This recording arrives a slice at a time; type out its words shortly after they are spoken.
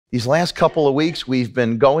These last couple of weeks, we've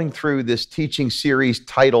been going through this teaching series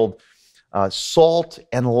titled Salt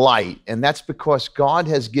and Light. And that's because God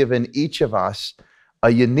has given each of us a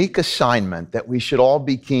unique assignment that we should all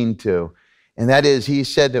be keen to. And that is, he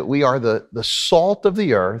said that we are the salt of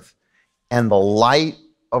the earth and the light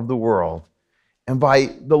of the world. And by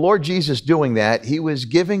the Lord Jesus doing that, he was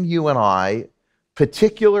giving you and I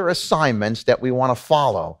particular assignments that we want to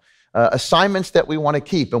follow, assignments that we want to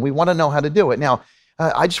keep, and we want to know how to do it. Now,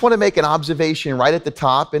 I just want to make an observation right at the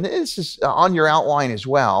top, and this is on your outline as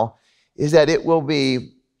well, is that it will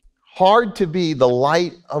be hard to be the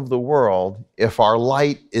light of the world if our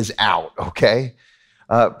light is out, okay?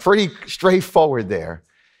 Pretty straightforward there.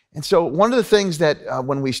 And so one of the things that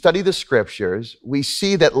when we study the scriptures, we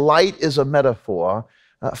see that light is a metaphor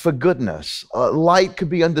for goodness. Light could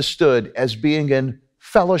be understood as being in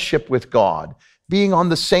fellowship with God, being on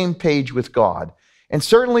the same page with God. And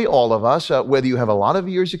certainly all of us, whether you have a lot of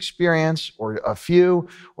years experience or a few,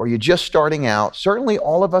 or you're just starting out, certainly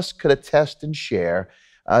all of us could attest and share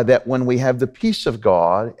that when we have the peace of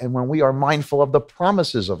God and when we are mindful of the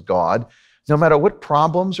promises of God, no matter what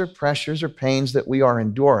problems or pressures or pains that we are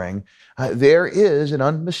enduring, there is an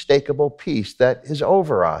unmistakable peace that is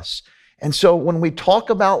over us. And so when we talk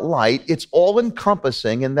about light, it's all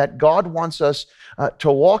encompassing in that God wants us to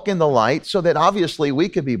walk in the light so that obviously we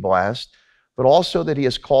could be blessed, but also that he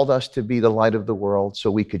has called us to be the light of the world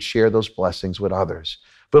so we could share those blessings with others.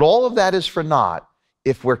 But all of that is for naught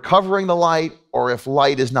if we're covering the light or if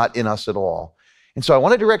light is not in us at all. And so I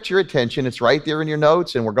want to direct your attention, it's right there in your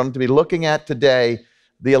notes, and we're going to be looking at today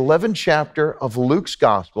the 11th chapter of Luke's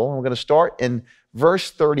gospel. And we're going to start in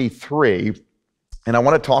verse 33, and I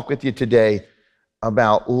want to talk with you today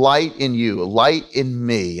about light in you, light in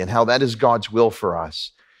me, and how that is God's will for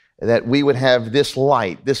us. That we would have this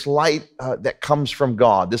light that comes from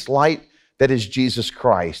God, this light that is Jesus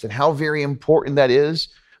Christ, and how very important that is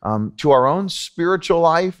to our own spiritual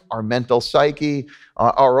life, our mental psyche,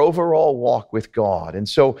 our overall walk with God. And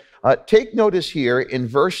so take notice here in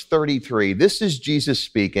verse 33. This is Jesus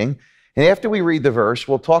speaking. And after we read the verse,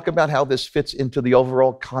 we'll talk about how this fits into the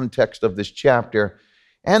overall context of this chapter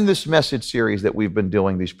and this message series that we've been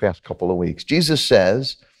doing these past couple of weeks. Jesus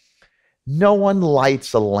says, "No one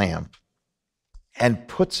lights a lamp and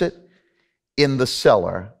puts it in the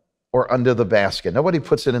cellar or under the basket." Nobody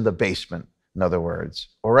puts it in the basement, in other words,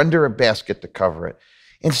 or under a basket to cover it.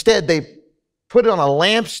 Instead, they put it on a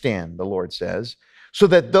lampstand, the Lord says, so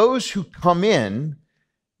that those who come in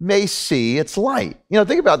may see its light.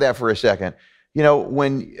 Think about that for a second.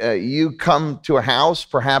 When you come to a house,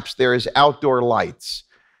 perhaps there is outdoor lights,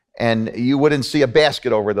 and you wouldn't see a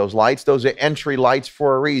basket over those lights. Those are entry lights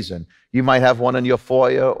for a reason. You might have one in your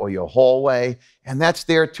foyer or your hallway, and that's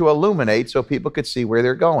there to illuminate so people could see where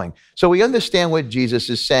they're going. So we understand what Jesus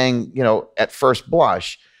is saying, at first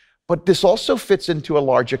blush, but this also fits into a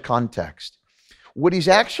larger context. What he's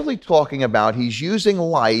actually talking about, he's using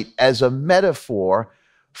light as a metaphor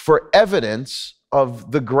for evidence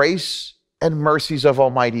of the grace and mercies of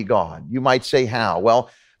Almighty God. You might say, how? Well,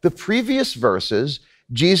 the previous verses,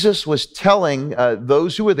 Jesus was telling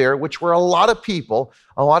those who were there, which were a lot of people,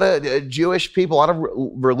 a lot of Jewish people, a lot of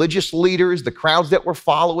religious leaders, the crowds that were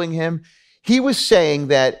following him. He was saying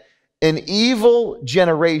that an evil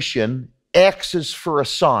generation asks for a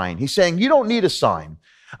sign. He's saying, you don't need a sign.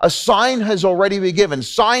 A sign has already been given.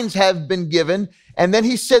 Signs have been given. And then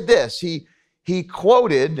he said this. He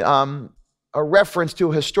quoted a reference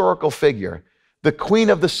to a historical figure, the Queen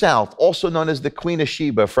of the South, also known as the Queen of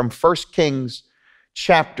Sheba, from 1 Kings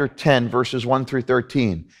chapter 10, verses 1 through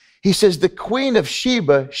 13. He says, the Queen of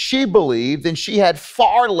Sheba, she believed, and she had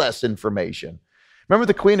far less information. Remember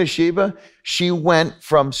the Queen of Sheba? She went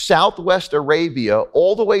from southwest Arabia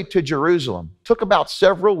all the way to Jerusalem. Took about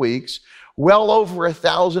several weeks, well over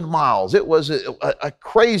 1,000 miles. It was a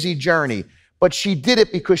crazy journey, but she did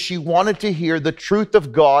it because she wanted to hear the truth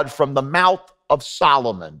of God from the mouth of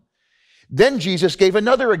Solomon. Then Jesus gave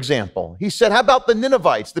another example. He said, how about the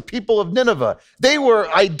Ninevites, the people of Nineveh? They were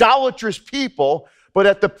idolatrous people, but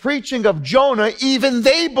at the preaching of Jonah, even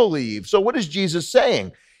they believed. So what is Jesus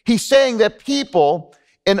saying? He's saying that people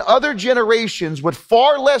in other generations with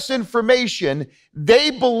far less information, they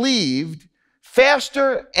believed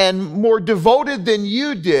faster and more devoted than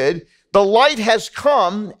you did. The light has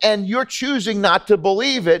come and you're choosing not to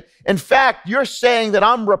believe it. In fact, you're saying that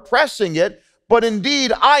I'm repressing it. But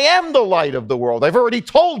indeed, I am the light of the world. I've already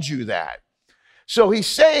told you that. So he's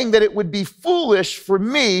saying that it would be foolish for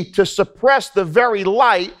me to suppress the very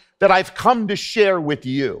light that I've come to share with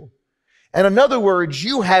you. And in other words,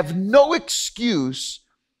 you have no excuse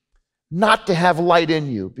not to have light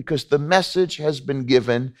in you because the message has been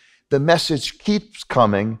given, the message keeps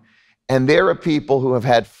coming, and there are people who have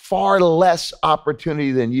had far less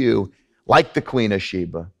opportunity than you, like the Queen of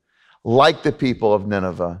Sheba, like the people of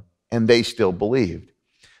Nineveh, and they still believed.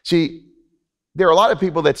 See, there are a lot of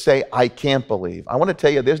people that say, I can't believe. I want to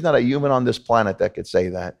tell you, there's not a human on this planet that could say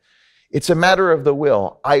that. It's a matter of the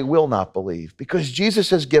will. I will not believe because Jesus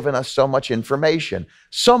has given us so much information,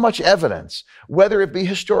 so much evidence, whether it be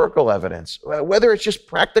historical evidence, whether it's just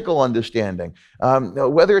practical understanding,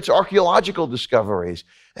 whether it's archaeological discoveries.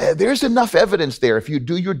 There's enough evidence there if you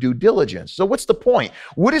do your due diligence. So what's the point?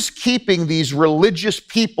 What is keeping these religious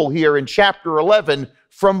people here in chapter 11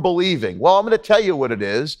 from believing? Well, I'm going to tell you what it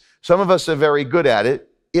is. Some of us are very good at it.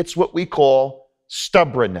 It's what we call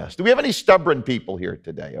stubbornness. Do we have any stubborn people here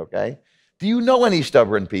today, okay? Do you know any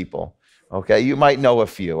stubborn people? Okay, you might know a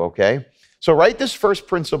few, okay? So write this first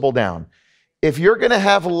principle down. If you're going to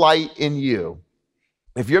have light in you,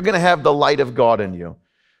 if you're going to have the light of God in you,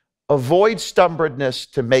 avoid stubbornness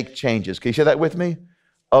to make changes. Can you say that with me?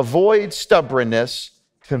 Avoid stubbornness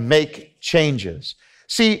to make changes.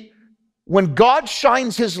 See, when God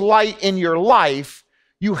shines his light in your life,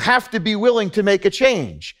 you have to be willing to make a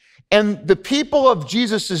change. And the people of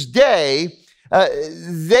Jesus's day,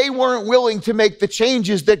 they weren't willing to make the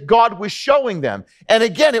changes that God was showing them. And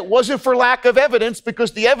again, it wasn't for lack of evidence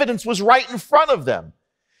because the evidence was right in front of them.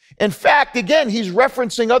 In fact, again, he's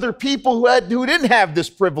referencing other people who didn't have this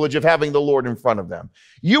privilege of having the Lord in front of them.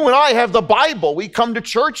 You and I have the Bible. We come to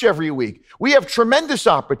church every week. We have tremendous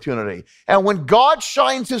opportunity. And when God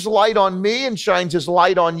shines his light on me and shines his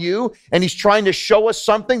light on you, and he's trying to show us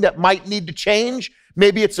something that might need to change,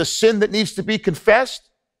 maybe it's a sin that needs to be confessed.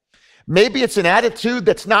 Maybe it's an attitude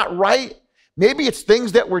that's not right. Maybe it's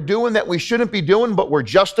things that we're doing that we shouldn't be doing, but we're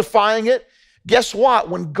justifying it. Guess what?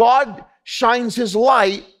 When God shines his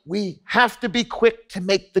light, we have to be quick to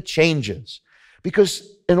make the changes.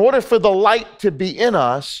 Because in order for the light to be in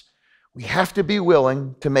us, we have to be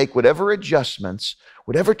willing to make whatever adjustments,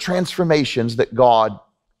 whatever transformations that God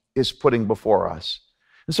is putting before us.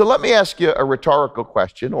 And so let me ask you a rhetorical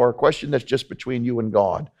question, or a question that's just between you and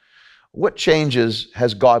God. What changes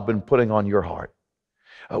has God been putting on your heart?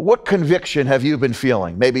 What conviction have you been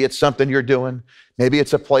feeling? Maybe it's something you're doing. Maybe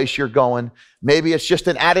it's a place you're going. Maybe it's just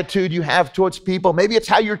an attitude you have towards people. Maybe it's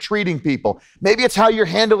how you're treating people. Maybe it's how you're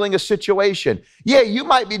handling a situation. Yeah, you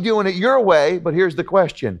might be doing it your way, but here's the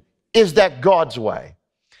question. Is that God's way?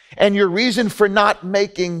 And your reason for not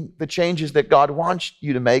making the changes that God wants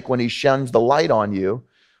you to make when he shines the light on you,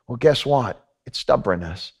 well, guess what? It's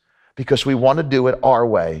stubbornness, because we want to do it our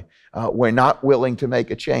way. We're not willing to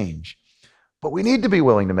make a change. But we need to be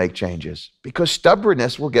willing to make changes because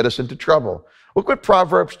stubbornness will get us into trouble. Look what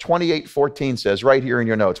Proverbs 28:14 says right here in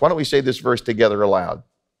your notes. Why don't we say this verse together aloud?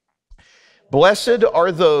 Blessed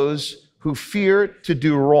are those who fear to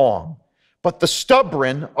do wrong, but the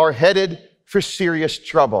stubborn are headed for serious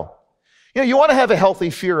trouble. You know, you want to have a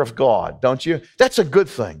healthy fear of God, don't you? That's a good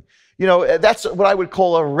thing. You know, that's what I would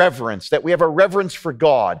call a reverence, that we have a reverence for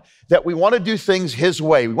God, that we want to do things his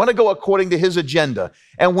way. We want to go according to his agenda.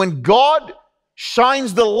 And when God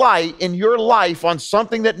shines the light in your life on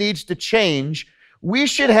something that needs to change, we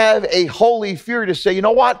should have a holy fear to say, you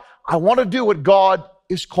know what? I want to do what God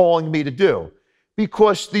is calling me to do.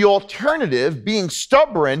 Because the alternative, being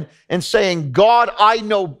stubborn and saying, God, I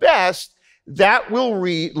know best, that will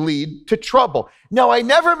lead to trouble. Now, I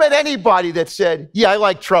never met anybody that said, yeah, I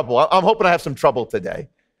like trouble. I'm hoping I have some trouble today.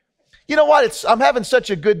 You know what? I'm having such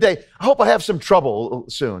a good day. I hope I have some trouble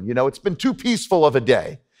soon. You know, it's been too peaceful of a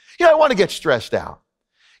day. You know, I want to get stressed out.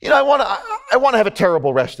 You know, I want to have a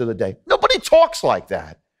terrible rest of the day. Nobody talks like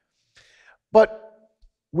that. But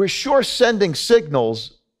we're sure sending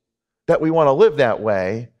signals that we want to live that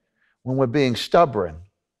way when we're being stubborn,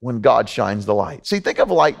 when God shines the light. See, think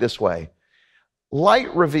of light this way.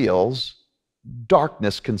 Light reveals,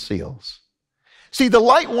 darkness conceals. See, the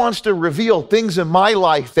light wants to reveal things in my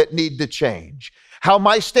life that need to change, how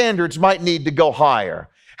my standards might need to go higher,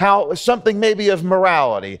 how something maybe of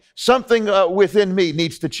morality, something within me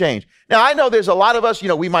needs to change. Now, I know there's a lot of us, you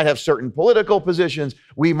know, we might have certain political positions,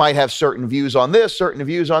 we might have certain views on this, certain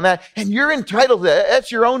views on that, and you're entitled to that.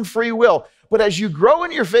 That's your own free will. But as you grow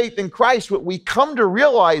in your faith in Christ, what we come to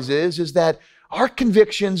realize is that our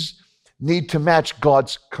convictions need to match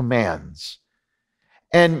God's commands.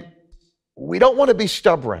 And we don't want to be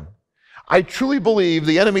stubborn. I truly believe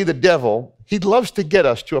the enemy, the devil, he loves to get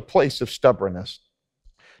us to a place of stubbornness,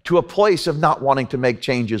 to a place of not wanting to make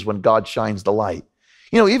changes when God shines the light.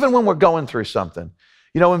 You know, even when we're going through something.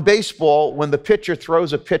 You know, in baseball, when the pitcher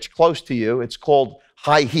throws a pitch close to you, it's called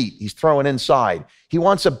high heat. He's throwing inside. He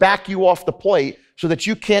wants to back you off the plate so that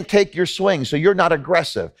you can't take your swing, so you're not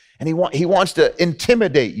aggressive. And he wants to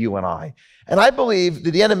intimidate you and I. And I believe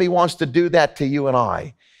that the enemy wants to do that to you and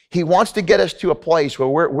I. He wants to get us to a place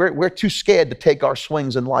where we're too scared to take our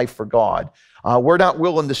swings in life for God. We're not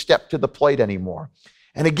willing to step to the plate anymore.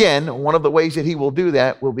 And again, one of the ways that he will do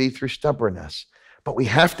that will be through stubbornness. But we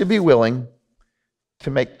have to be willing to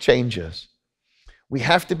make changes. We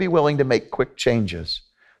have to be willing to make quick changes.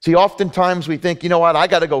 See, oftentimes we think, you know what, I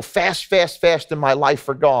got to go fast, fast, fast in my life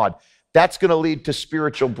for God. That's going to lead to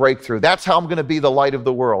spiritual breakthrough. That's how I'm going to be the light of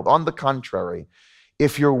the world. On the contrary,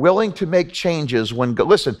 if you're willing to make changes,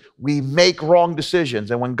 listen, we make wrong decisions.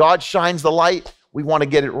 And when God shines the light, we want to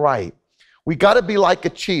get it right. We got to be like a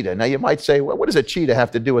cheetah. Now, you might say, well, what does a cheetah have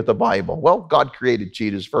to do with the Bible? Well, God created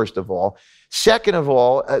cheetahs, first of all. Second of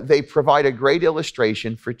all, they provide a great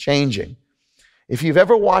illustration for changing. If you've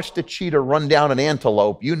ever watched a cheetah run down an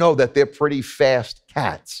antelope, you know that they're pretty fast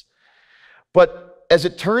cats. But as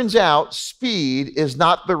it turns out, speed is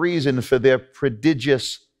not the reason for their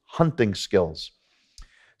prodigious hunting skills.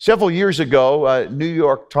 Several years ago, New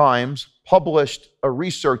York Times published a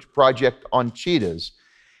research project on cheetahs,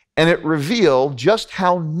 and it revealed just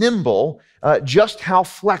how nimble, just how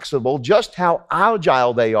flexible, just how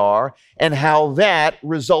agile they are, and how that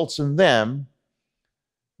results in them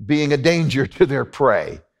being a danger to their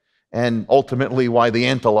prey, and ultimately why the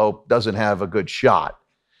antelope doesn't have a good shot.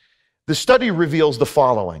 The study reveals the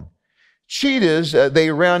following. Cheetahs, they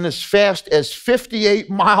run as fast as 58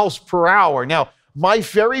 miles per hour. Now, my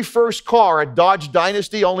very first car, a Dodge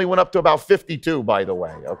Dynasty, only went up to about 52, by the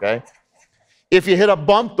way, okay? If you hit a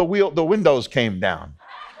bump, the windows came down.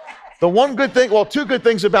 The one good thing, well, two good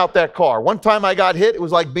things about that car. One time I got hit, it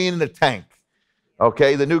was like being in a tank,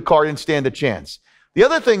 okay? The new car didn't stand a chance. The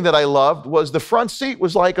other thing that I loved was the front seat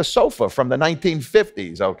was like a sofa from the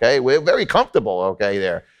 1950s, okay? We're very comfortable, okay,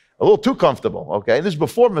 there. A little too comfortable, okay? This is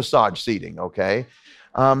before massage seating, okay?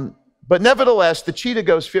 But nevertheless, the cheetah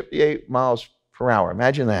goes 58 miles per hour.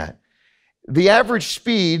 Imagine that. The average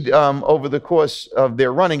speed over the course of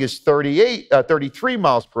their running is 33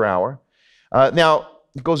 miles per hour. Now,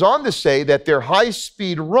 it goes on to say that their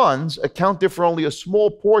high-speed runs accounted for only a small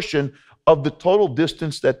portion of the total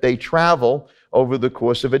distance that they travel over the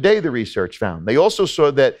course of a day, the research found. They also saw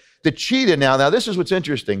that the cheetah, now this is what's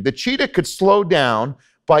interesting, the cheetah could slow down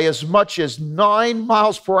by as much as 9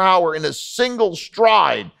 miles per hour in a single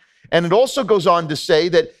stride. And it also goes on to say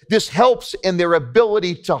that this helps in their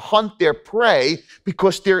ability to hunt their prey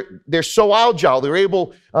because they're so agile. They're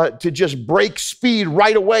able to just break speed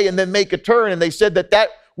right away and then make a turn. And they said that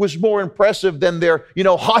was more impressive than their,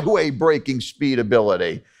 highway braking speed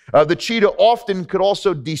ability. The cheetah often could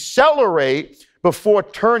also decelerate before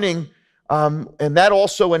turning, and that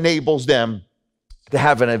also enables them to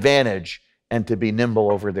have an advantage and to be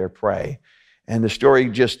nimble over their prey. And the story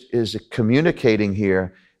just is communicating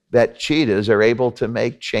here that cheetahs are able to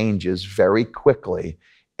make changes very quickly,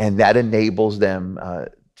 and that enables them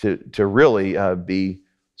to really be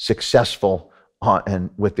successful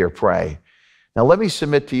with their prey. Now, let me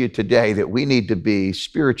submit to you today that we need to be,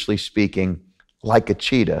 spiritually speaking, like a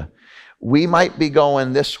cheetah. We might be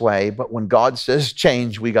going this way, but when God says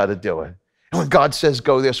change, we got to do it. And when God says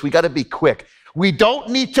go this, we got to be quick. We don't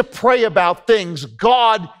need to pray about things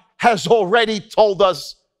God has already told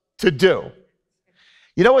us to do.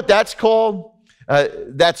 You know what that's called?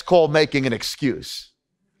 That's called making an excuse.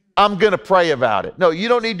 I'm going to pray about it. No, you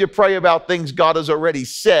don't need to pray about things God has already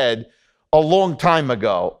said a long time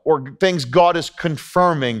ago, or things God is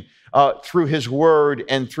confirming through his word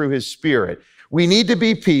and through his spirit. We need to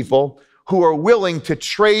be people who are willing to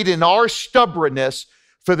trade in our stubbornness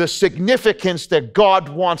for the significance that God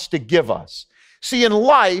wants to give us. See, in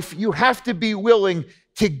life, you have to be willing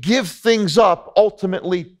to give things up,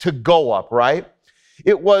 ultimately to go up, right?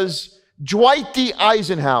 It was Dwight D.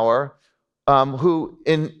 Eisenhower, who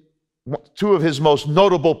in two of his most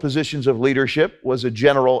notable positions of leadership was a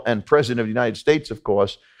general and president of the United States, of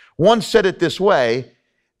course, once said it this way: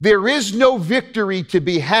 there is no victory to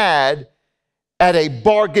be had at a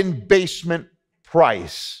bargain basement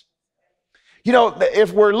price.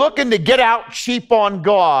 If we're looking to get out cheap on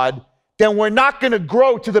God, then we're not going to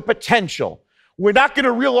grow to the potential. We're not going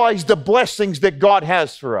to realize the blessings that God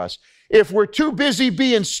has for us. If we're too busy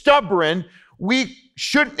being stubborn, we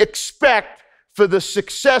shouldn't expect for the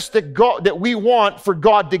success that we want for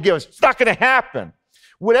God to give us. It's not going to happen.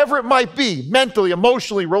 Whatever it might be, mentally,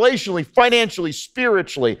 emotionally, relationally, financially,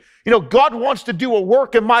 spiritually. God wants to do a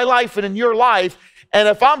work in my life and in your life. And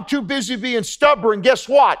if I'm too busy being stubborn, guess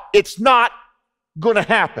what? It's not going to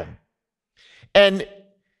happen. And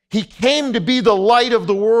He came to be the light of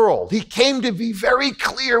the world. He came to be very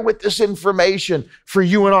clear with this information for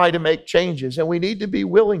you and I to make changes, and we need to be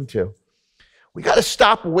willing to. We got to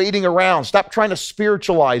stop waiting around. Stop trying to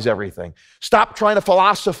spiritualize everything. Stop trying to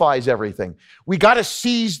philosophize everything. We got to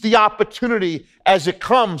seize the opportunity as it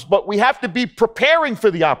comes, but we have to be preparing for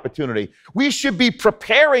the opportunity. We should be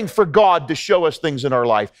preparing for God to show us things in our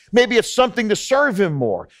life. Maybe it's something to serve Him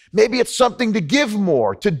more. Maybe it's something to give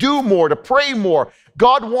more, to do more, to pray more.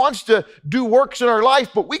 God wants to do works in our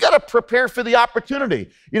life, but we got to prepare for the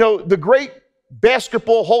opportunity. You know, the great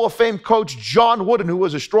basketball Hall of Fame coach John Wooden, who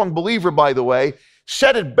was a strong believer, by the way,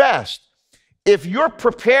 said it best. If you're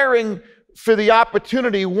preparing for the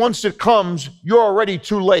opportunity once it comes, you're already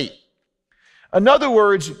too late. In other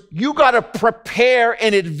words, you got to prepare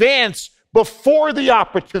in advance before the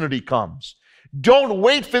opportunity comes. Don't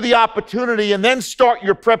wait for the opportunity and then start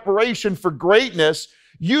your preparation for greatness.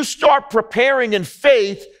 You start preparing in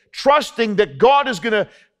faith, trusting that God is going to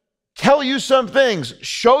tell you some things,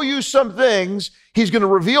 show you some things. He's going to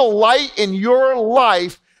reveal light in your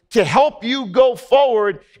life to help you go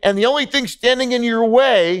forward. And the only thing standing in your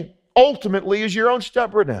way ultimately is your own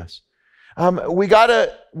stubbornness. We got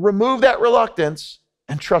to remove that reluctance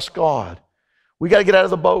and trust God. We got to get out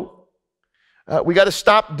of the boat. We got to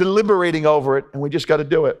stop deliberating over it, and we just got to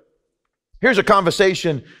do it. Here's a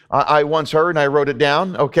conversation I once heard, and I wrote it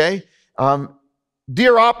down, okay?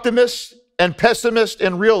 Dear optimist and pessimist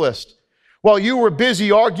and realist, while you were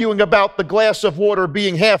busy arguing about the glass of water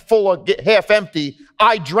being half full or half empty,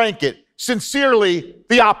 I drank it. Sincerely,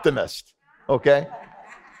 the optimist, okay?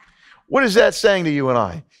 What is that saying to you and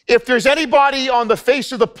I? If there's anybody on the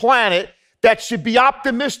face of the planet that should be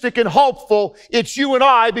optimistic and hopeful, it's you and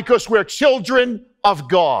I, because we're children of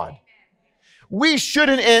God. We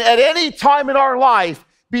shouldn't, at any time in our life,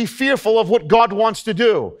 be fearful of what God wants to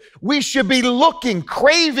do. We should be looking,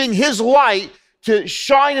 craving His light to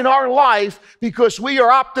shine in our life, because we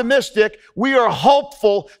are optimistic, we are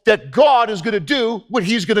hopeful that God is going to do what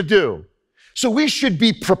He's going to do. So we should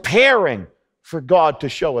be preparing for God to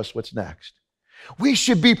show us what's next. We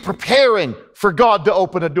should be preparing for God to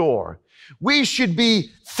open a door. We should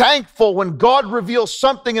be thankful when God reveals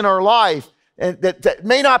something in our life and that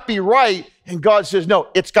may not be right, and God says, no,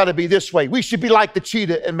 it's got to be this way. We should be like the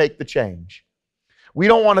cheetah and make the change. We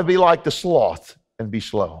don't want to be like the sloth and be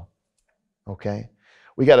slow, okay?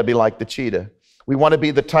 We got to be like the cheetah. We want to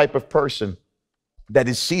be the type of person that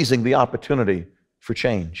is seizing the opportunity for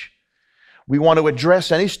change. We want to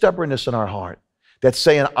address any stubbornness in our heart that's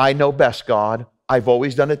saying, I know best, God. I've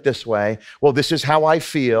always done it this way. Well, this is how I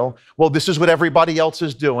feel. Well, this is what everybody else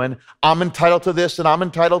is doing. I'm entitled to this and I'm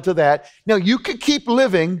entitled to that. Now, you could keep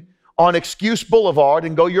living on Excuse Boulevard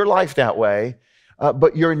and go your life that way,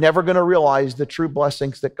 but you're never going to realize the true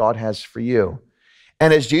blessings that God has for you.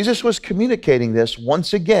 And as Jesus was communicating this,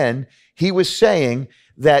 once again, He was saying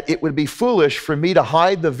that it would be foolish for me to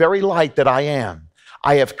hide the very light that I am.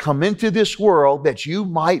 I have come into this world that you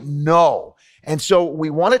might know. And so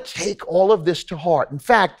we want to take all of this to heart. In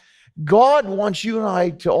fact, God wants you and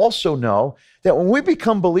I to also know that when we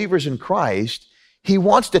become believers in Christ, He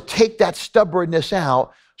wants to take that stubbornness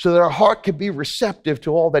out so that our heart can be receptive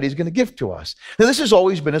to all that He's going to give to us. Now, this has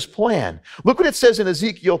always been His plan. Look what it says in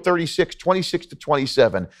Ezekiel 36, 26 to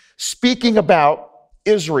 27, speaking about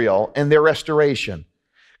Israel and their restoration.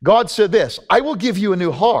 God said this, I will give you a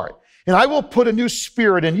new heart, and I will put a new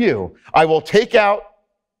spirit in you. I will take out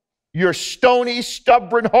your stony,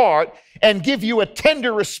 stubborn heart and give you a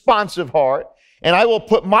tender, responsive heart, and I will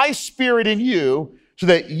put my spirit in you so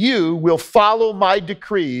that you will follow my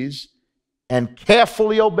decrees and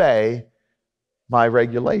carefully obey my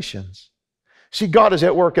regulations. See, God is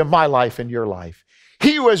at work in my life and your life.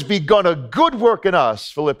 He who has begun a good work in us,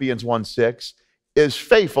 Philippians 1:6, is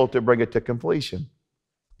faithful to bring it to completion.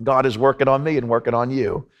 God is working on me and working on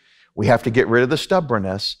you. We have to get rid of the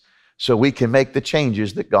stubbornness so we can make the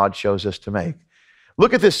changes that God shows us to make.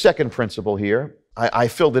 Look at this second principle here. I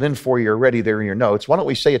filled it in for you already there in your notes. Why don't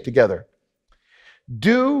we say it together?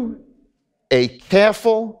 Do a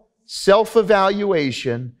careful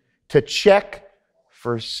self-evaluation to check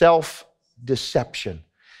for self-deception.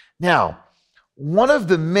 Now, one of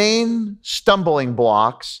the main stumbling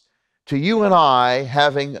blocks to you and I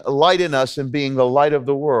having light in us and being the light of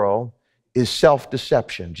the world is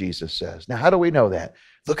self-deception, Jesus says. Now, how do we know that?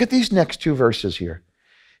 Look at these next two verses here.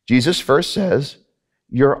 Jesus first says,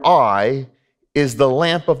 your eye is the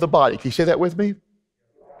lamp of the body. Can you say that with me?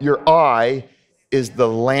 Your eye is the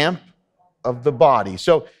lamp of the body.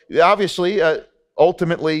 So obviously,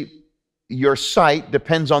 ultimately, your sight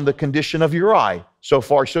depends on the condition of your eye. So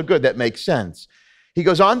far, so good. That makes sense. He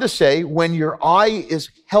goes on to say, when your eye is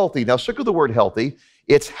healthy. Now, circle the word healthy.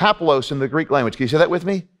 It's haplos in the Greek language. Can you say that with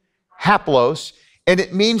me? Haplos. And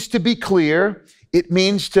it means to be clear. It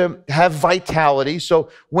means to have vitality. So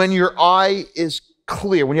when your eye is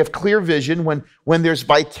clear, when you have clear vision, when there's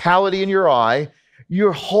vitality in your eye,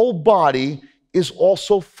 your whole body is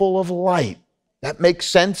also full of light. That makes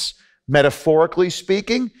sense metaphorically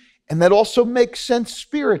speaking, and that also makes sense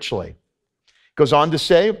spiritually. Goes on to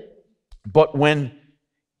say, but when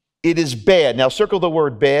it is bad, now circle the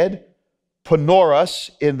word bad, ponoros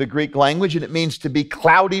in the Greek language, and it means to be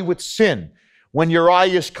cloudy with sin. When your eye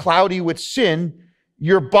is cloudy with sin,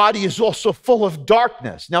 your body is also full of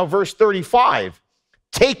darkness. Now, verse 35,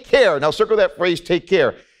 take care. Now, circle that phrase, take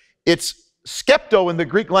care. It's skepto in the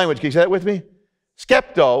Greek language. Can you say that with me?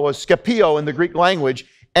 Skepto, or skepio in the Greek language.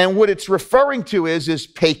 And what it's referring to is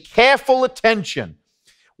pay careful attention.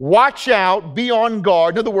 Watch out, be on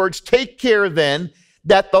guard. In other words, take care then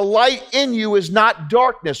that the light in you is not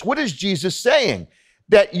darkness. What is Jesus saying?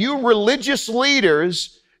 That you religious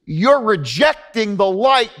leaders, you're rejecting the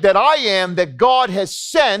light that I am, that God has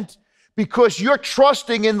sent, because you're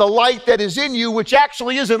trusting in the light that is in you, which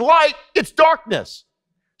actually isn't light, it's darkness.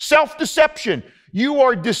 Self-deception. You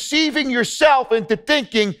are deceiving yourself into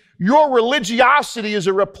thinking your religiosity is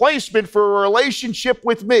a replacement for a relationship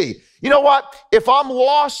with me. You know what? If I'm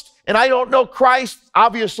lost and I don't know Christ,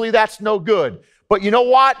 obviously that's no good. But you know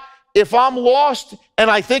what? If I'm lost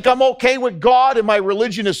and I think I'm okay with God and my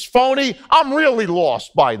religion is phony, I'm really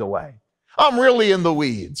lost, by the way. I'm really in the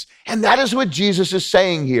weeds. And that is what Jesus is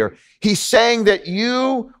saying here. He's saying that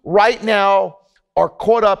you right now are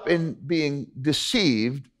caught up in being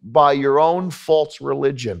deceived by your own false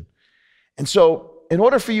religion. And so, in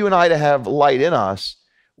order for you and I to have light in us,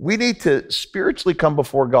 we need to spiritually come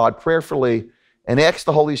before God prayerfully and ask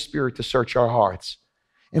the Holy Spirit to search our hearts.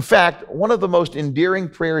 In fact, one of the most endearing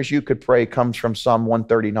prayers you could pray comes from Psalm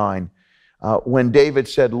 139, when David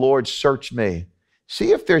said, Lord, search me.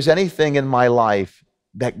 See if there's anything in my life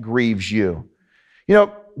that grieves you. You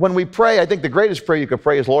know, when we pray, I think the greatest prayer you could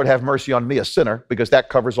pray is, Lord, have mercy on me, a sinner, because that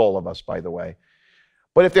covers all of us, by the way.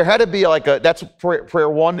 But if there had to be that's prayer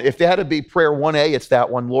one. If there had to be prayer 1A, it's that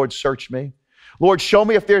one. Lord, search me. Lord, show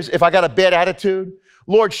me if I got a bad attitude.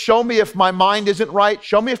 Lord, show me if my mind isn't right.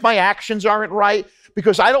 Show me if my actions aren't right,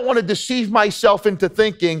 because I don't want to deceive myself into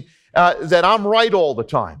thinking that I'm right all the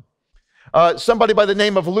time. Somebody by the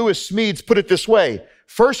name of Lewis Smedes put it this way.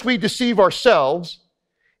 First, we deceive ourselves,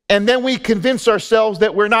 and then we convince ourselves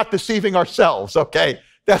that we're not deceiving ourselves, okay?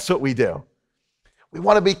 That's what we do. We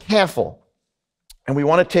want to be careful. And we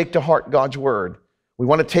want to take to heart God's word. We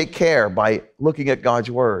want to take care by looking at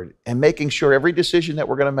God's word and making sure every decision that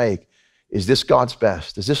we're going to make, is this God's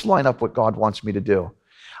best? Does this line up what God wants me to do?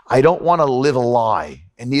 I don't want to live a lie,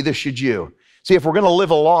 and neither should you. See, if we're going to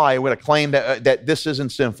live a lie, we're going to claim that this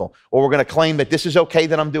isn't sinful, or we're going to claim that this is okay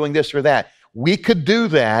that I'm doing this or that. We could do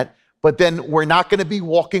that, but then we're not going to be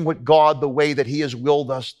walking with God the way that he has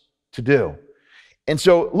willed us to do. And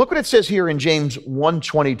so look what it says here in James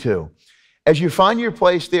 1:22. As you find your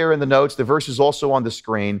place there in the notes, the verse is also on the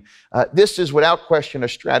screen. This is without question a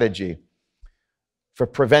strategy for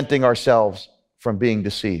preventing ourselves from being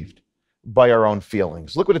deceived by our own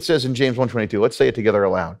feelings. Look what it says in James 1:22. Let's say it together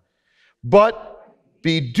aloud. But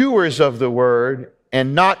be doers of the word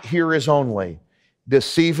and not hearers only,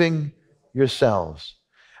 deceiving yourselves.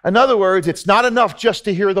 In other words, it's not enough just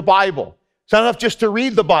to hear the Bible. It's not enough just to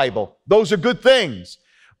read the Bible. Those are good things.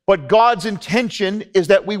 But God's intention is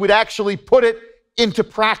that we would actually put it into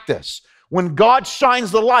practice. When God shines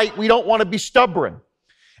the light, we don't want to be stubborn.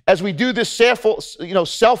 As we do this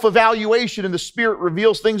self-evaluation and the Spirit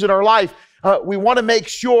reveals things in our life, we want to make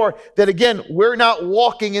sure that, again, we're not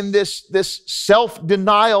walking in this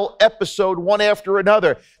self-denial episode one after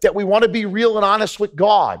another, that we want to be real and honest with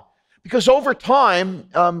God. Because over time,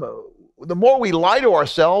 the more we lie to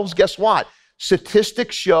ourselves, guess what?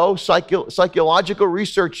 Statistics show, psychological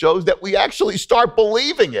research shows that we actually start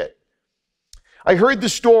believing it. I heard the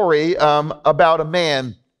story about a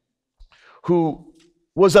man who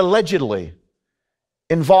was allegedly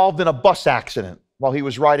involved in a bus accident while he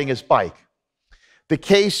was riding his bike. The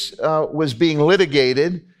case was being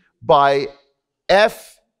litigated by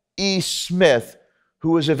F.E. Smith,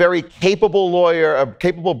 who was a very capable lawyer, a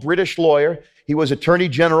capable British lawyer. He was Attorney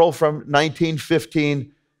General from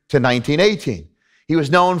 1915 to 1918. He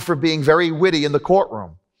was known for being very witty in the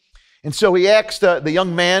courtroom. And so he asked the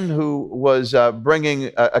young man who was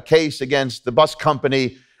bringing a case against the bus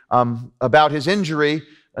company about his injury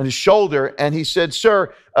on his shoulder, and he said,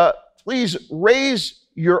 "Sir, please raise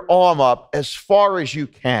your arm up as far as you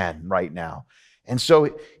can right now." And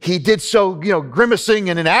so he did so, grimacing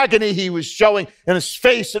and in agony he was showing in his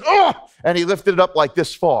face, and he lifted it up like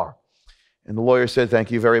this far. And the lawyer said,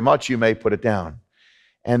 "Thank you very much. You may put it down."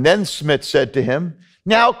 And then Smith said to him,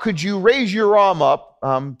 "Now, could you raise your arm up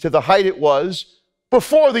to the height it was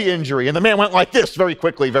before the injury?" And the man went like this very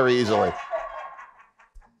quickly, very easily.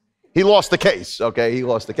 He lost the case, okay? He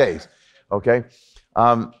lost the case, okay?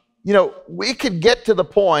 We could get to the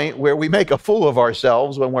point where we make a fool of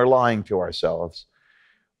ourselves when we're lying to ourselves,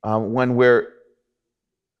 when we're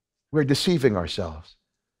deceiving ourselves.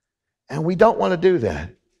 And we don't want to do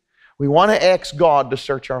that. We want to ask God to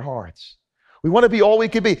search our hearts. We want to be all we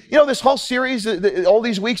could be. This whole series, all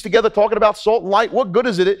these weeks together talking about salt and light, what good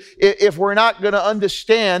is it if we're not going to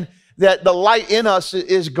understand that the light in us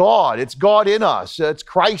is God? It's God in us. It's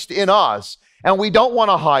Christ in us. And we don't want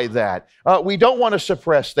to hide that. We don't want to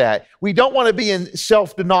suppress that. We don't want to be in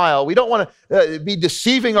self-denial. We don't want to be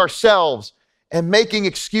deceiving ourselves and making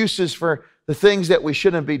excuses for the things that we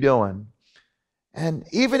shouldn't be doing. And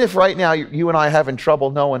even if right now you and I are having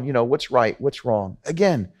trouble knowing, what's right, what's wrong,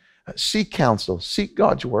 again, seek counsel, seek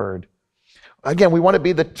God's word. Again, we want to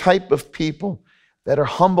be the type of people that are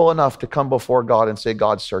humble enough to come before God and say,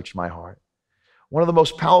 "God, search my heart." One of the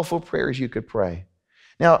most powerful prayers you could pray.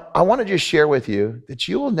 Now, I want to just share with you that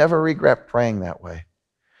you will never regret praying that way.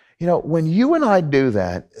 When you and I do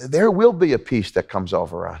that, there will be a peace that comes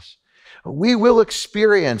over us. We will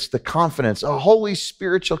experience the confidence, a holy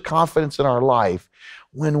spiritual confidence in our life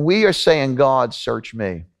when we are saying, "God, search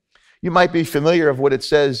me." You might be familiar of what it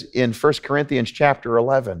says in 1 Corinthians chapter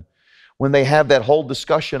 11, when they have that whole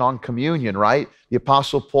discussion on communion, right? The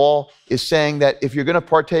Apostle Paul is saying that if you're going to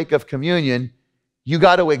partake of communion, you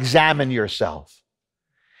got to examine yourself.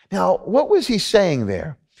 Now, what was he saying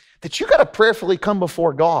there? That you got to prayerfully come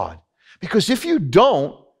before God. Because if you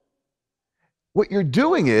don't, what you're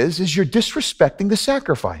doing is you're disrespecting the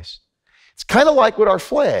sacrifice. It's kind of like with our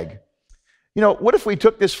flag. What if we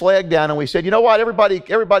took this flag down and we said, "You know what, everybody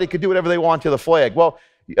could do whatever they want to the flag." Well,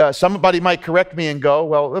 somebody might correct me and go,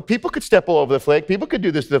 "Well, people could step all over the flag. People could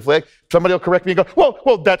do this to the flag." Somebody will correct me and go,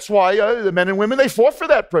 well, that's why the men and women, they fought for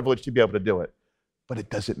that privilege to be able to do it. But it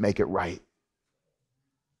doesn't make it right.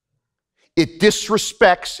 It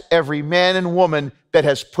disrespects every man and woman that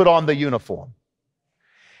has put on the uniform.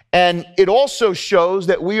 And it also shows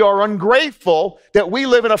that we are ungrateful that we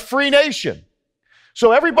live in a free nation.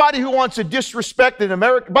 So everybody who wants to disrespect in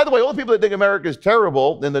America, by the way, all the people that think America is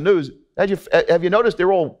terrible in the news, have you noticed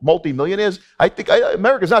they're all multimillionaires? I think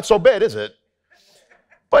America's not so bad, is it?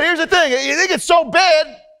 But here's the thing, you think it's so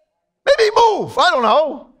bad, maybe move, I don't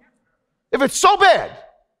know. If it's so bad,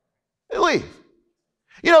 leave.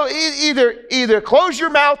 Either close your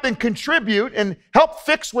mouth and contribute and help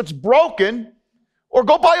fix what's broken, or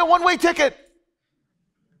go buy a one-way ticket.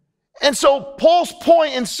 And so Paul's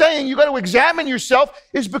point in saying you got to examine yourself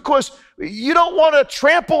is because you don't want to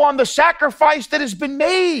trample on the sacrifice that has been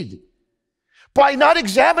made. By not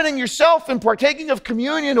examining yourself and partaking of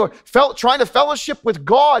communion or trying to fellowship with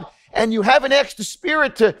God, and you haven't asked the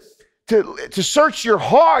Spirit to search your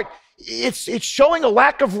heart, it's showing a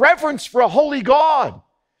lack of reverence for a holy God.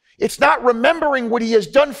 It's not remembering what he has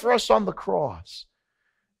done for us on the cross.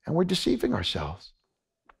 And we're deceiving ourselves.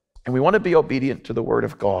 And we want to be obedient to the word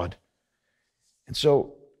of God. And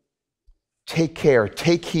so take care,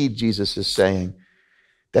 take heed, Jesus is saying,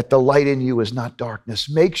 that the light in you is not darkness.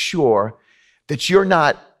 Make sure that you're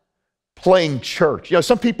not playing church.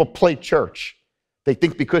 Some people play church. They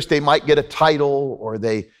think because they might get a title or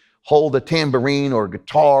they hold a tambourine or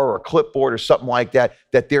guitar or clipboard or something like that,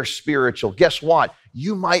 that they're spiritual. Guess what?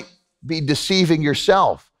 You might be deceiving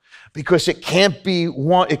yourself, because it can't be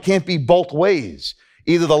both ways.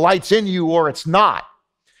 Either the light's in you or it's not.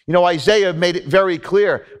 Isaiah made it very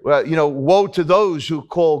clear, woe to those who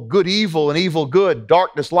call good evil and evil good,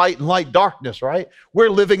 darkness light and light darkness, right? We're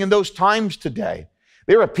living in those times today.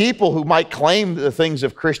 There are people who might claim the things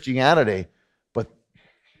of Christianity, but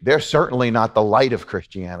they're certainly not the light of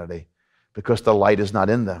Christianity, because the light is not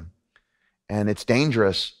in them. And it's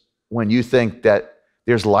dangerous when you think that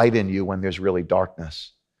there's light in you when there's really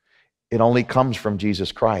darkness. It only comes from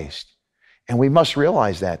Jesus Christ. And we must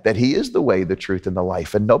realize that he is the way, the truth, and the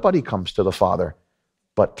life, and nobody comes to the Father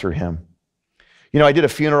but through him. I did a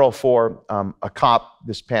funeral for a cop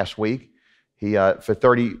this past week. He, for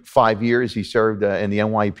 35 years, he served in the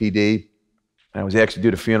NYPD. And I was asked to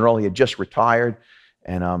do the funeral. He had just retired,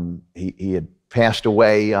 and he had passed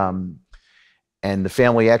away. And the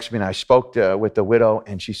family asked me, and I spoke with the widow,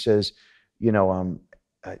 and she says, you're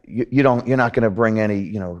not going to bring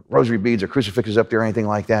any, rosary beads or crucifixes up there or anything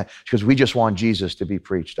like that. She goes, we just want Jesus to be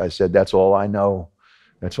preached. I said, that's all I know.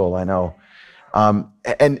 That's all I know.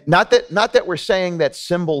 And not that we're saying that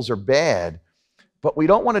symbols are bad, but we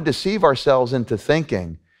don't want to deceive ourselves into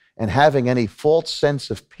thinking and having any false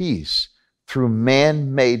sense of peace through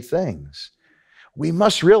man-made things. We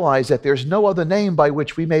must realize that there's no other name by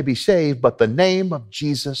which we may be saved but the name of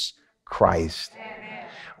Jesus Christ. Amen.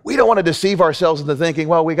 We don't want to deceive ourselves into thinking,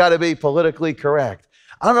 well, we got to be politically correct.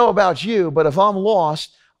 I don't know about you, but if I'm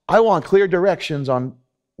lost, I want clear directions on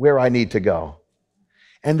where I need to go.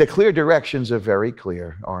 And the clear directions are very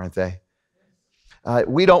clear, aren't they?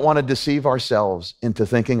 We don't want to deceive ourselves into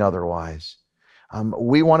thinking otherwise.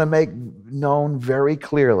 We want to make known very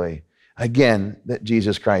clearly, again, that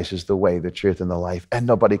Jesus Christ is the way, the truth, and the life, and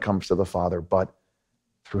nobody comes to the Father but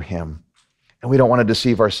through him. And we don't want to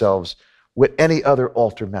deceive ourselves with any other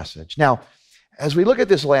altar message. Now, as we look at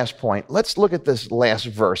this last point, let's look at this last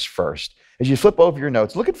verse first. As you flip over your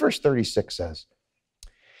notes, look at verse 36 says,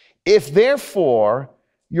 "If therefore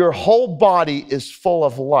your whole body is full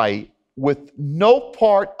of light, with no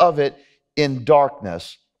part of it in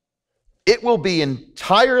darkness, it will be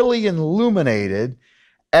entirely illuminated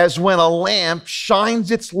as when a lamp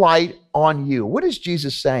shines its light on you." What is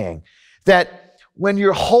Jesus saying? That when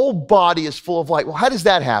your whole body is full of light, well, how does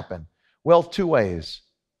that happen? Well, two ways: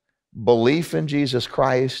 belief in Jesus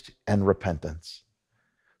Christ and repentance.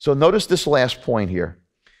 So notice this last point here.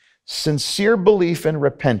 Sincere belief and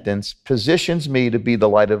repentance positions me to be the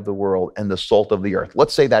light of the world and the salt of the earth.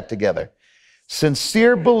 Let's say that together.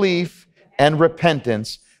 Sincere belief and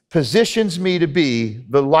repentance positions me to be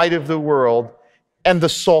the light of the world and the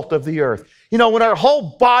salt of the earth. You know, when our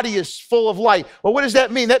whole body is full of light, well, what does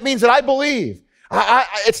that mean? That means that I believe.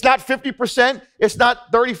 It's not 50%. It's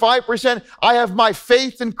not 35%. I have my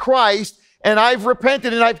faith in Christ, and I've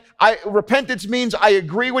repented. And repentance means I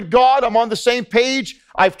agree with God. I'm on the same page.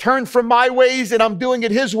 I've turned from my ways, and I'm doing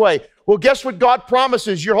it his way. Well, guess what God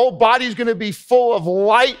promises? Your whole body is going to be full of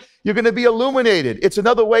light. You're going to be illuminated. It's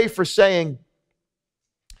another way for saying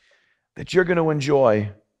that you're going to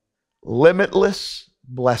enjoy limitless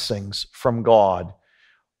blessings from God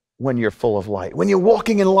when you're full of light. When you're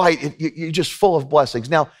walking in light, you're just full of blessings.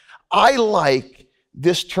 Now, I like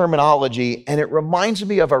this terminology, and it reminds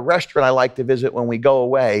me of a restaurant I like to visit when we go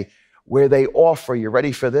away, where they offer, you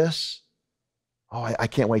ready for this? Oh, I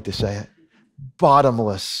can't wait to say it.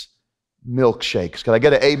 Bottomless milkshakes. Can I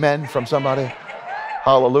get an amen from somebody?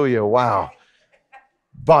 Hallelujah. Wow.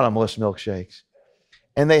 Bottomless milkshakes.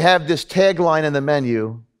 And they have this tagline in the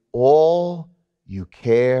menu, all you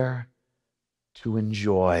care to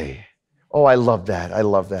enjoy. Oh, I love that. I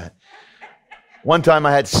love that. One time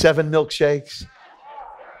I had 7 milkshakes,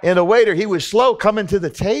 and the waiter, he was slow coming to the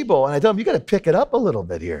table, and I told him, you got to pick it up a little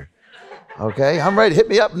bit here. Okay, I'm ready. Hit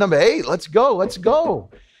me up, number 8. Let's go. Let's go.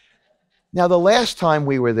 Now, the last time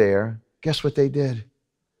we were there, guess what they did?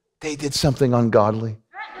 They did something ungodly.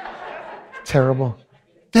 Terrible.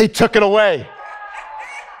 They took it away.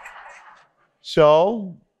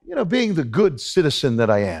 So, you know, being the good citizen that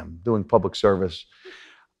I am, doing public service,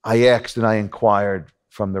 I asked and I inquired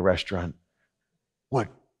from the restaurant,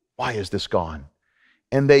 why is this gone?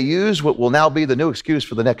 And they use what will now be the new excuse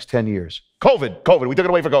for the next 10 years. COVID. We took it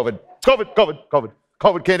away for COVID.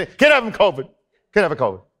 COVID. Can't have them COVID. Can't have a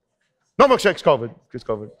COVID. No milkshakes, COVID. Just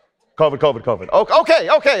COVID. COVID.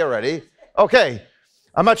 Okay already. Okay.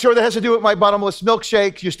 I'm not sure what that has to do with my bottomless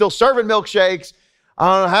milkshakes. You're still serving milkshakes. I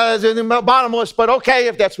don't know how that's anything about bottomless, but okay,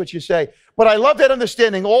 if that's what you say. But I love that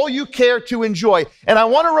understanding, all you care to enjoy. And I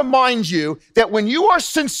want to remind you that when you are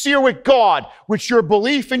sincere with God, with your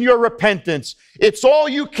belief and your repentance, it's all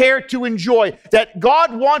you care to enjoy. That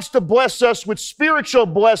God wants to bless us with spiritual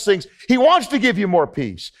blessings. He wants to give you more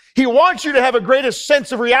peace. He wants you to have a greater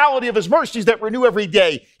sense of reality of his mercies that renew every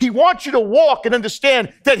day. He wants you to walk and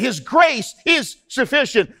understand that his grace is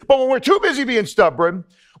sufficient. But when we're too busy being stubborn,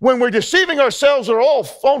 when we're deceiving ourselves or our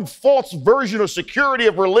own false version or security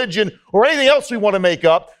of religion or anything else we want to make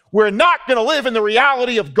up, we're not going to live in the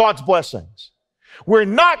reality of God's blessings. We're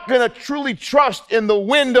not going to truly trust in the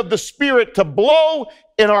wind of the Spirit to blow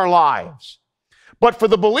in our lives. But for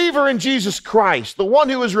the believer in Jesus Christ, the one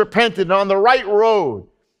who is repentant and on the right road,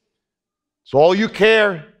 it's all you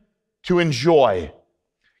care to enjoy.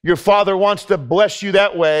 Your Father wants to bless you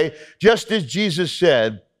that way, just as Jesus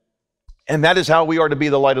said. And that is how we are to be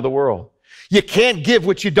the light of the world. You can't give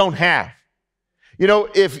what you don't have. You know,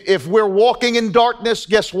 if we're walking in darkness,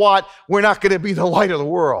 guess what? We're not going to be the light of the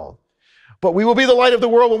world. But we will be the light of the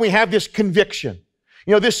world when we have this conviction.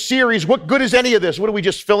 You know, this series, what good is any of this? What do we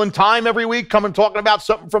just fill in time every week, coming talking about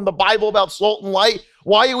something from the Bible about salt and light?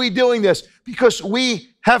 Why are we doing this? Because we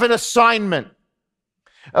have an assignment.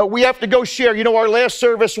 We have to go share. You know, our last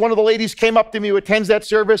service, one of the ladies came up to me who attends that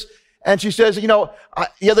service, And she says,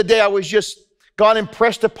 the other day God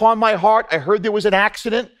impressed upon my heart. I heard there was an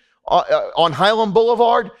accident on Highland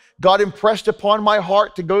Boulevard. God impressed upon my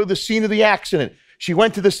heart to go to the scene of the accident. She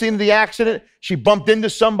went to the scene of the accident. She bumped into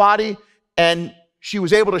somebody, and she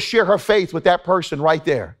was able to share her faith with that person right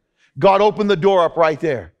there. God opened the door up right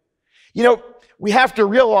there. We have to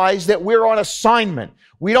realize that we're on assignment.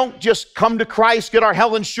 We don't just come to Christ, get our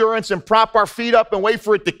health insurance, and prop our feet up and wait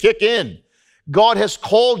for it to kick in. God has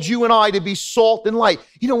called you and I to be salt and light.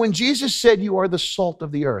 When Jesus said you are the salt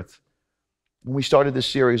of the earth, when we started this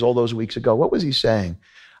series all those weeks ago, what was he saying?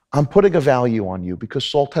 I'm putting a value on you because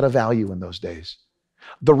salt had a value in those days.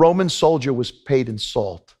 The Roman soldier was paid in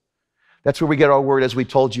salt. That's where we get our word, as we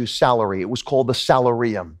told you, salary. It was called the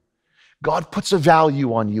salarium. God puts a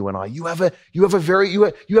value on you and I. You have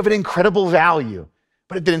an incredible value.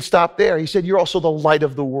 But it didn't stop there. He said, you're also the light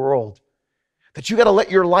of the world. That you got to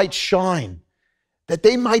let your light shine. That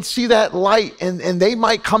they might see that light and they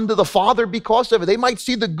might come to the Father because of it. They might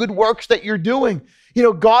see the good works that you're doing.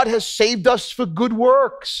 God has saved us for good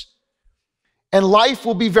works. And life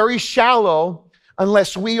will be very shallow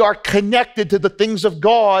unless we are connected to the things of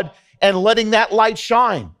God and letting that light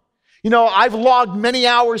shine. I've logged many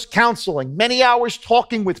hours counseling, many hours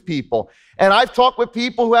talking with people. And I've talked with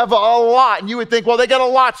people who have a lot. And you would think, well, they got a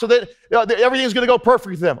lot, so that everything's going to go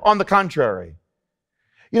perfect for them. On the contrary.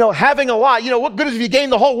 Having a lot, what good is if you gain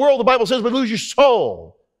the whole world, the Bible says, but lose your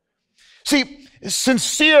soul. See,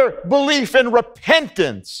 sincere belief and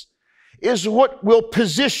repentance is what will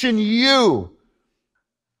position you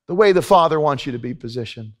the way the Father wants you to be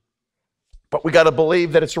positioned. But we got to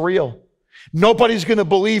believe that it's real. Nobody's going to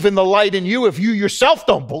believe in the light in you if you yourself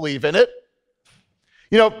don't believe in it.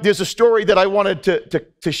 There's a story that I wanted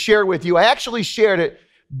to share with you. I actually shared it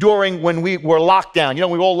during when we were locked down. We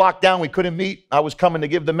all locked down. We couldn't meet. I was coming to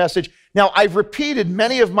give the message. Now, I've repeated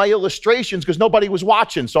many of my illustrations because nobody was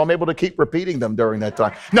watching, so I'm able to keep repeating them during that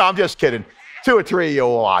time. No, I'm just kidding. 2 or 3 of you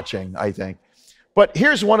were watching, I think. But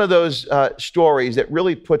here's one of those stories that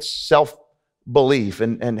really puts self-belief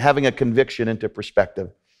and having a conviction into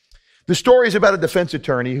perspective. The story is about a defense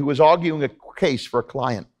attorney who was arguing a case for a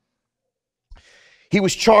client. He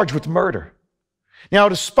was charged with murder. Now,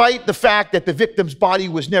 despite the fact that the victim's body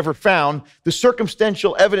was never found, the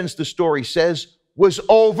circumstantial evidence, the story says, was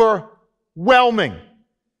overwhelming.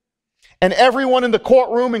 And everyone in the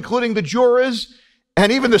courtroom, including the jurors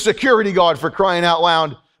and even the security guard, for crying out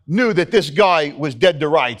loud, knew that this guy was dead to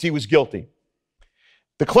rights. He was guilty.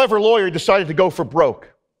 The clever lawyer decided to go for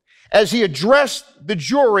broke. As he addressed the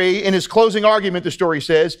jury in his closing argument, the story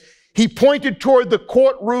says, he pointed toward the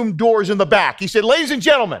courtroom doors in the back. He said, ladies and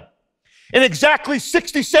gentlemen, in exactly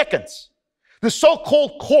 60 seconds, the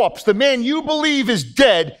so-called corpse, the man you believe is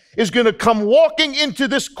dead, is going to come walking into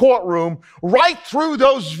this courtroom right through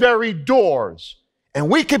those very doors. And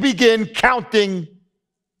we can begin counting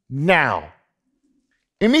now.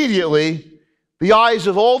 Immediately, the eyes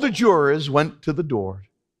of all the jurors went to the door.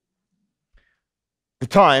 The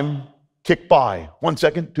time ticked by. 1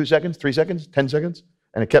 second, 2 seconds, 3 seconds, 10 seconds,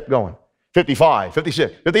 and it kept going. 55,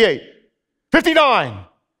 56, 58, 59,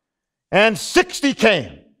 and 60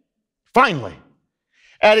 came. Finally,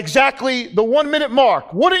 at exactly the 1 minute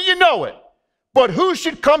mark, wouldn't you know it? But who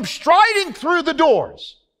should come striding through the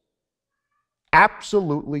doors?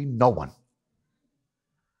 Absolutely no one.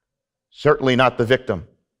 Certainly not the victim.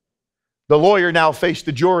 The lawyer now faced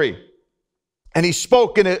the jury, and he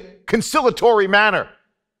spoke in a conciliatory manner,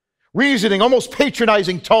 reasoning, almost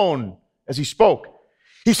patronizing tone as he spoke.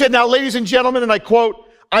 He said, now, ladies and gentlemen, and I quote,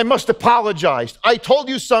 I must apologize. I told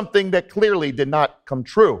you something that clearly did not come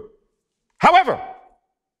true. However,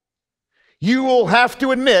 you will have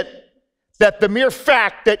to admit that the mere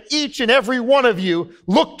fact that each and every one of you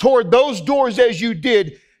looked toward those doors as you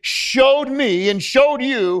did showed me and showed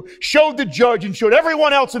you, showed the judge and showed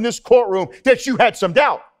everyone else in this courtroom that you had some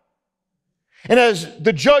doubt. And as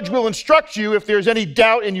the judge will instruct you, if there's any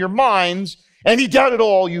doubt in your minds, any doubt at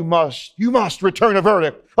all, you must return a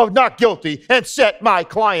verdict of not guilty and set my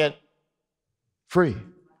client free.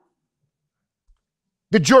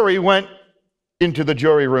 The jury went into the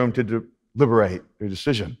jury room to deliberate their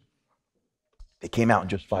decision. They came out in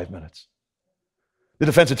just 5 minutes. The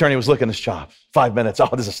defense attorney was licking his chops. 5 minutes. Oh,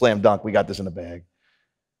 this is a slam dunk. We got this in the bag.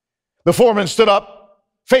 The foreman stood up,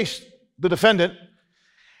 faced the defendant,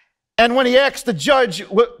 and when he asked the judge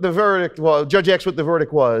what the verdict was, judge asked what the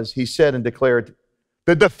verdict was, he said and declared,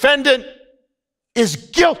 the defendant is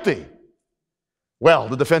guilty. Well,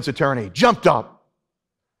 the defense attorney jumped up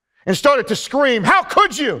and started to scream, how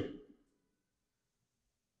could you?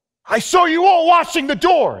 I saw you all watching the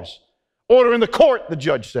doors. Order in the court, the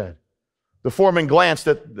judge said. The foreman glanced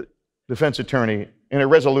at defense attorney, in a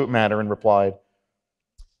resolute manner and replied,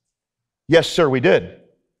 "Yes, sir, we did.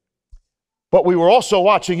 But we were also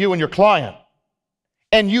watching you and your client.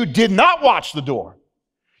 And you did not watch the door.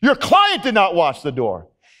 Your client did not watch the door.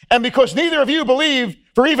 And because neither of you believed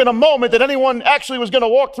for even a moment that anyone actually was going to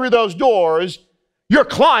walk through those doors, your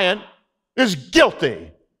client is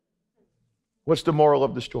guilty." What's the moral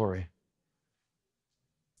of the story?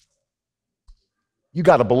 You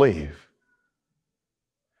got to believe.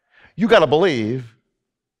 You got to believe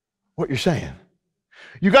what you're saying.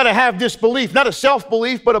 You got to have this belief, not a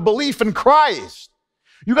self-belief, but a belief in Christ.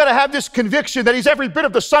 You got to have this conviction that he's every bit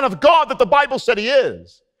of the Son of God that the Bible said he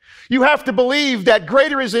is. You have to believe that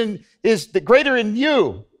greater is in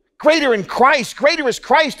you, greater in Christ, greater is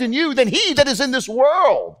Christ in you than he that is in this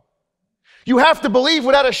world. You have to believe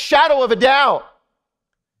without a shadow of a doubt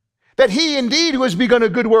that he indeed who has begun a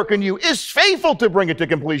good work in you is faithful to bring it to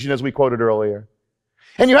completion, as we quoted earlier.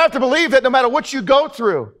 And you have to believe that no matter what you go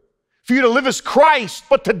through, for you to live as Christ,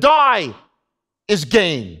 but to die is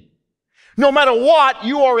gain. No matter what,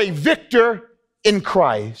 you are a victor in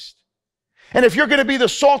Christ. And if you're going to be the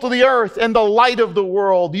salt of the earth and the light of the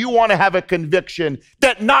world, you want to have a conviction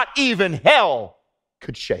that not even hell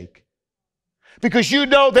could shake. Because you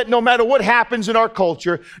know that no matter what happens in our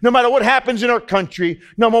culture, no matter what happens in our country,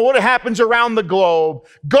 no matter what happens around the globe,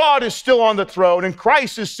 God is still on the throne and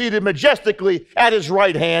Christ is seated majestically at his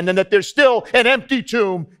right hand, and that there's still an empty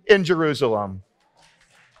tomb in Jerusalem.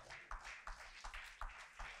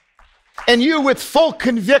 And you with full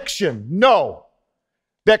conviction know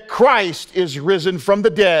that Christ is risen from the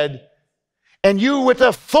dead, and you with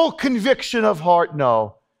a full conviction of heart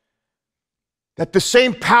know that the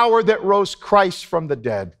same power that rose Christ from the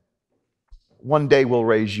dead one day will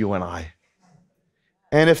raise you and I.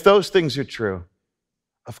 And if those things are true,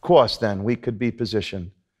 of course, then we could be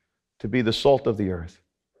positioned to be the salt of the earth,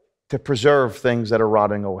 to preserve things that are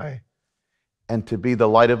rotting away, and to be the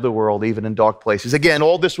light of the world, even in dark places. Again,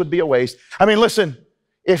 all this would be a waste. I mean, listen,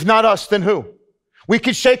 if not us, then who? We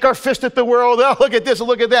could shake our fist at the world. Oh, look at this and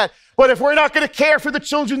look at that. But if we're not going to care for the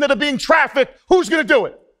children that are being trafficked, who's going to do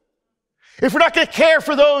it? If we're not going to care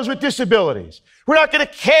for those with disabilities, we're not going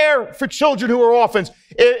to care for children who are orphans,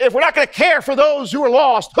 if we're not going to care for those who are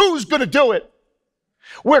lost, who's going to do it?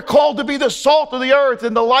 We're called to be the salt of the earth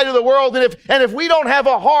and the light of the world. And if we don't have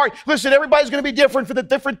a heart, listen, everybody's going to be different for the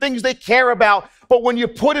different things they care about. But when you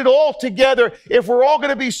put it all together, if we're all going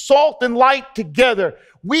to be salt and light together,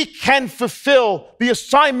 we can fulfill the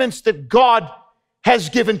assignments that God has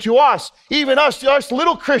given to us. Even us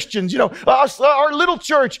little Christians, our little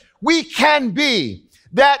church, we can be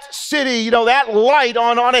that city, that light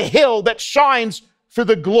on a hill that shines for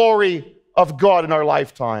the glory of God in our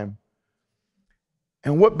lifetime.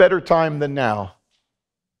 And what better time than now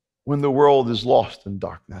when the world is lost in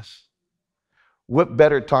darkness? What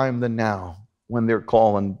better time than now when they're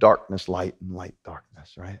calling darkness light and light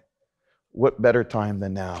darkness, right? What better time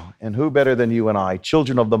than now? And who better than you and I,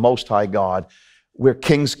 children of the Most High God? We're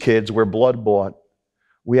king's kids, we're blood bought.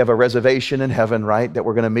 We have a reservation in heaven, right, that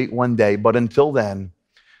we're going to meet one day. But until then,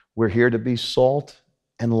 we're here to be salt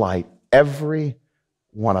and light, every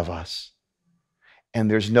one of us. And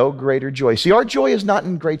there's no greater joy. See, our joy is not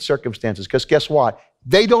in great circumstances, because guess what?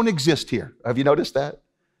 They don't exist here. Have you noticed that?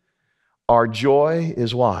 Our joy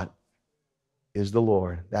is what? Is the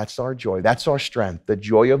Lord. That's our joy. That's our strength. The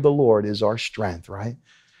joy of the Lord is our strength, right?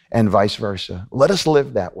 And vice versa. Let us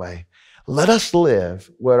live that way. Let us live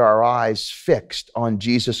with our eyes fixed on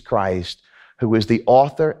Jesus Christ, who is the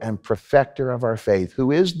author and perfecter of our faith,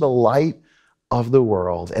 who is the light of the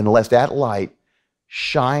world. And let that light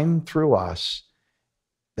shine through us,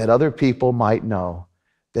 that other people might know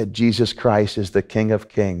that Jesus Christ is the King of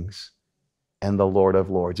Kings and the Lord of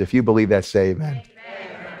Lords. If you believe that, say amen. Amen.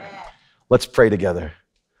 Let's pray together.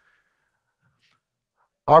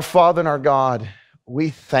 Our Father and our God, we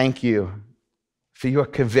thank you for your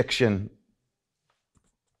conviction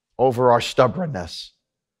over our stubbornness.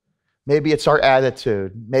 Maybe it's our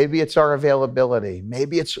attitude. Maybe it's our availability.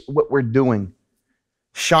 Maybe it's what we're doing.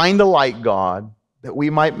 Shine the light, God, that we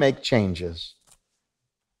might make changes.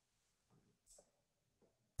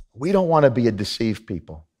 We don't want to be a deceived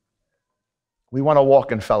people. We want to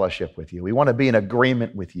walk in fellowship with you. We want to be in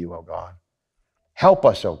agreement with you, oh God. Help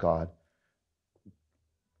us, oh God.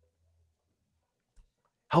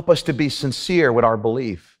 Help us to be sincere with our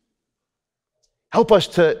belief. Help us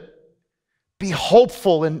to be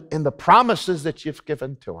hopeful in the promises that you've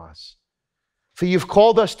given to us. For you've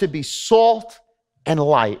called us to be salt and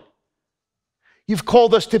light. You've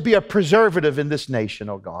called us to be a preservative in this nation,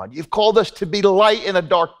 oh God. You've called us to be light in a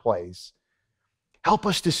dark place. Help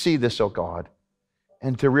us to see this, oh God.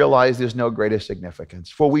 and to realize there's no greater significance.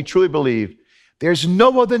 For we truly believe there's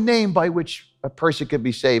no other name by which a person can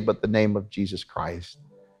be saved but the name of Jesus Christ.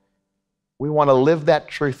 We want to live that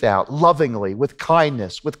truth out lovingly, with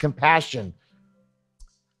kindness, with compassion,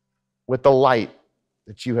 with the light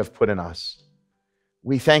that you have put in us.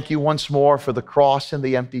 We thank you once more for the cross and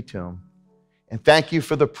the empty tomb. And thank you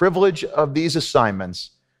for the privilege of these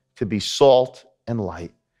assignments to be salt and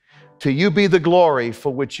light. To you be the glory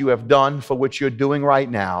for which you have done, for which you're doing right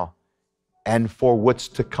now, and for what's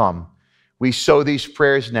to come. We sow these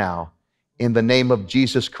prayers now. In the name of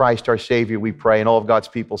Jesus Christ, our Savior, we pray. And all of God's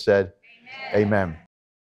people said, Amen. Amen.